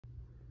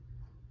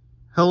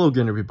Hello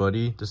again,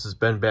 everybody. This is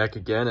Ben back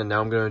again, and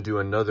now I'm going to do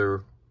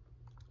another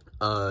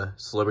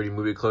celebrity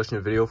movie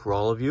collection video for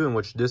all of you, in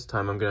which this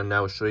time I'm going to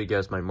now show you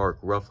guys my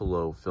Mark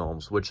Ruffalo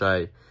films, which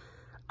I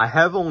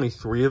have only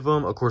 3 of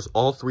them. Of course,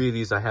 all 3 of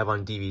these I have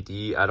on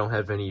DVD. I don't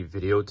have any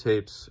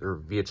videotapes or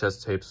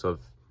VHS tapes of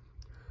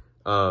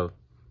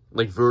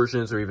like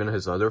versions or even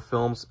his other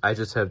films. I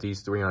just have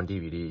these 3 on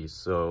DVD,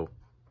 so...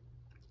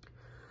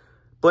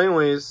 But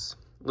anyways,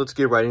 let's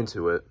get right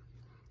into it.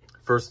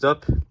 First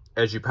up,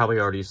 as you probably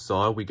already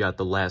saw, we got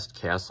The Last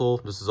Castle.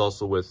 This is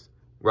also with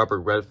Robert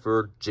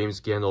Redford,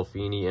 James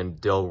Gandolfini, and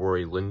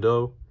Delroy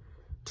Lindo.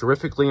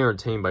 Terrifically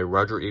entertained by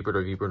Roger Ebert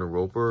of Ebert and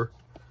Roeper.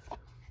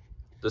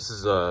 This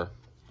is a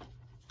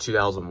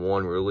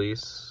 2001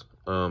 release.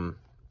 Redford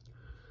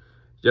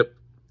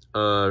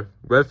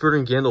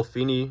and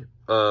Gandolfini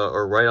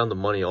are right on the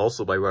money,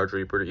 also by Roger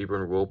Ebert of Ebert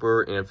and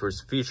Roeper. And for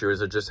his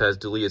features, it just has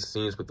deleted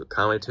scenes with the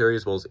commentary,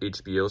 as well as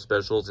HBO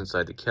specials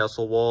inside the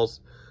castle walls.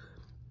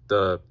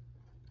 The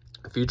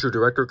feature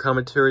director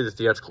commentary, the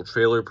theatrical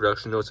trailer,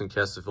 production notes, and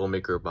cast of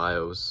filmmaker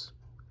bios.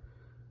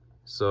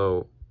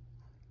 So,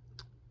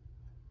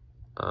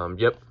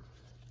 yep.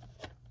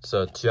 It's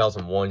a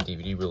 2001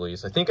 DVD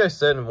release. I think I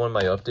said in one of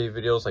my update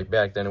videos, like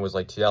back then it was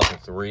like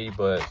 2003,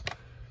 but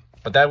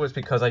that was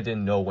because I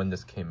didn't know when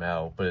this came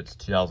out, but it's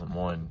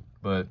 2001.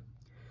 But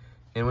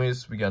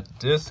anyways, we got the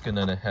disc, and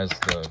then it has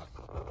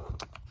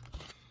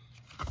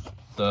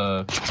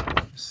the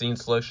scene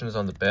selections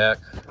on the back.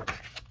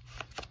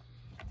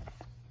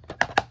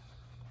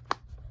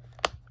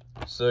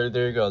 So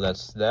there you go,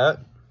 that's that.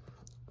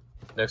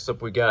 Next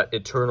up, we got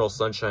Eternal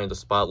Sunshine of the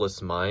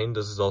Spotless Mind.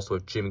 This is also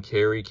with Jim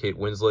Carrey, Kate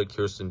Winslet,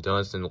 Kirsten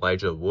Dunst, and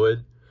Elijah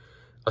Wood.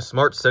 A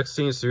smart sex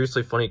scene,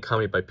 seriously funny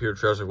comedy by Peter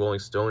Trouser, Rolling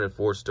Stone, and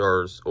 4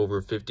 stars, over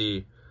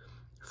 50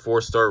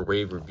 4-star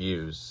rave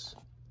reviews.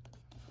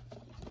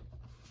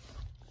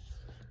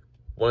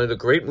 One of the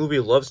great movie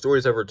love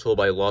stories ever told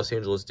by Los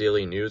Angeles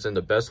Daily News, and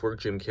the best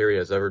work Jim Carrey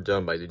has ever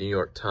done by the New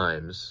York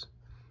Times.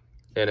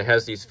 And it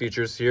has these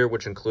features here,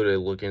 which include a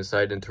look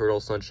inside Eternal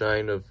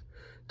Sunshine of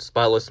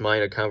Spotless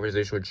Mind, a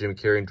conversation with Jim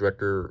Carrey and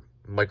director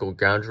Michael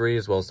Gondry,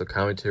 as well as the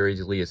commentary,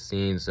 deleted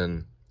scenes,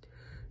 and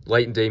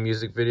Light and Day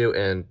music video,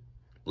 and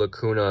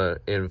Lacuna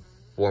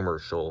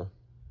infomercial.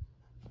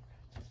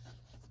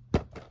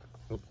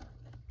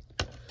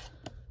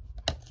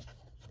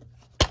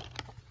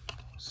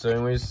 So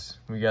anyways,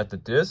 we got the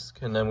disc,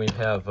 and then we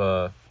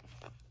have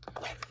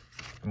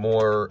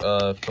more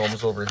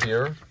films over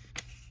here.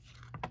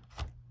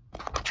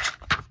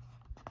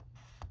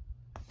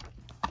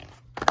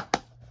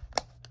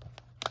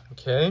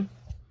 Okay,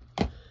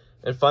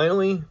 and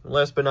finally,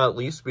 last but not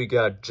least, we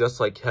got Just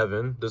Like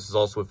Heaven. This is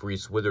also with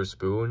Reese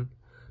Witherspoon.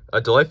 A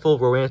delightful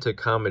romantic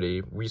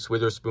comedy. Reese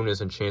Witherspoon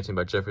is enchanting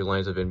by Jeffrey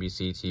Lyons of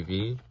NBC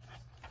TV.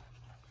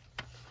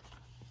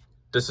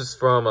 This is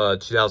from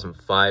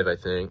 2005, I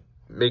think.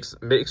 Makes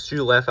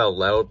you laugh out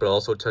loud, but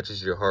also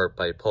touches your heart,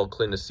 by Paul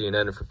Clinton of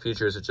CNN. And for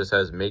features, it just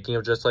has making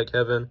of Just Like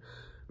Heaven,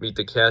 meet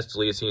the cast,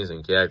 deleted scenes,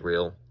 and gag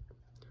reel.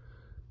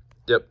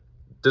 Yep,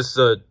 this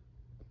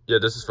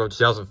is from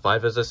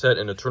 2005, as I said,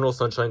 and Eternal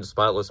Sunshine of the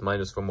Spotless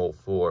Mind is from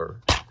 2004.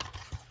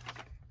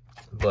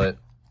 But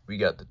we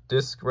got the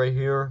disc right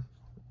here.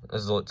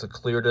 It's a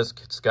clear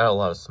disc. It's got a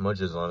lot of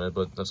smudges on it,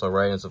 but that's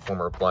alright. It's a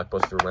former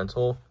Blockbuster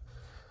rental.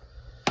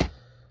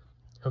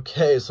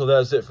 Okay, so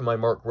that's it for my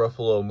Mark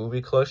Ruffalo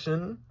movie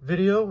collection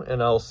video,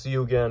 and I'll see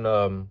you again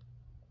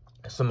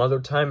some other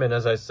time. And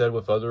as I said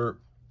with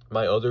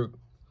my other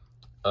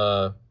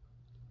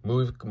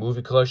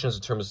movie collections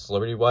in terms of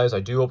celebrity-wise,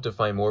 I do hope to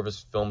find more of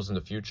his films in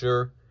the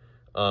future.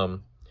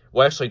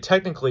 Well, actually,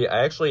 technically,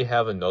 I actually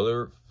have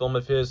another film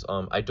of his.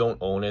 I don't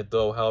own it,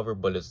 though, however,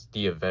 but it's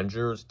The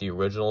Avengers, the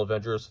original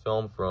Avengers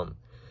film from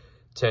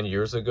 10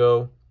 years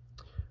ago.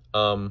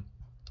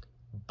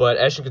 But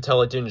as you can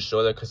tell, I didn't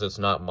show that because it's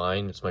not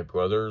mine, it's my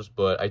brother's.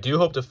 But I do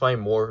hope to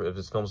find more of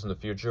his films in the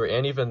future,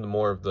 and even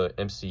more of the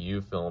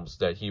MCU films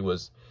that he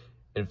was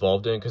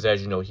involved in, because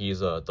as you know, he's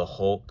the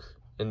Hulk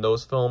in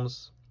those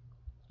films.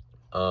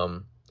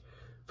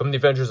 From the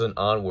Avengers and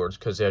onwards,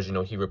 because as you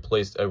know, he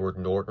replaced Edward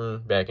Norton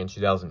back in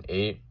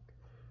 2008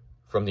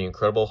 from the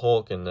Incredible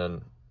Hulk, and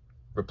then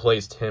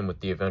replaced him with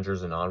the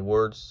Avengers and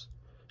onwards.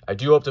 I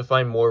do hope to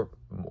find more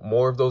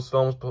of those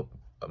films,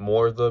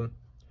 more of the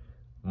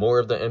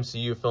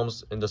MCU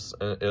films in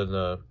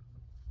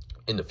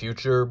the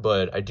future.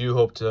 But I do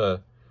hope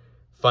to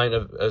find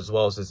as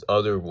well as his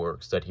other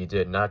works that he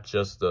did, not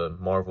just the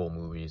Marvel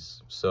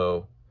movies.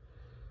 So.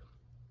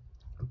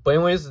 But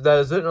anyways, that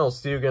is it, and I'll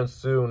see you again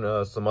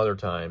soon, some other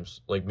times,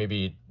 like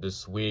maybe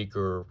this week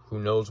or who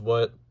knows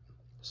what.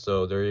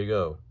 So there you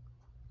go.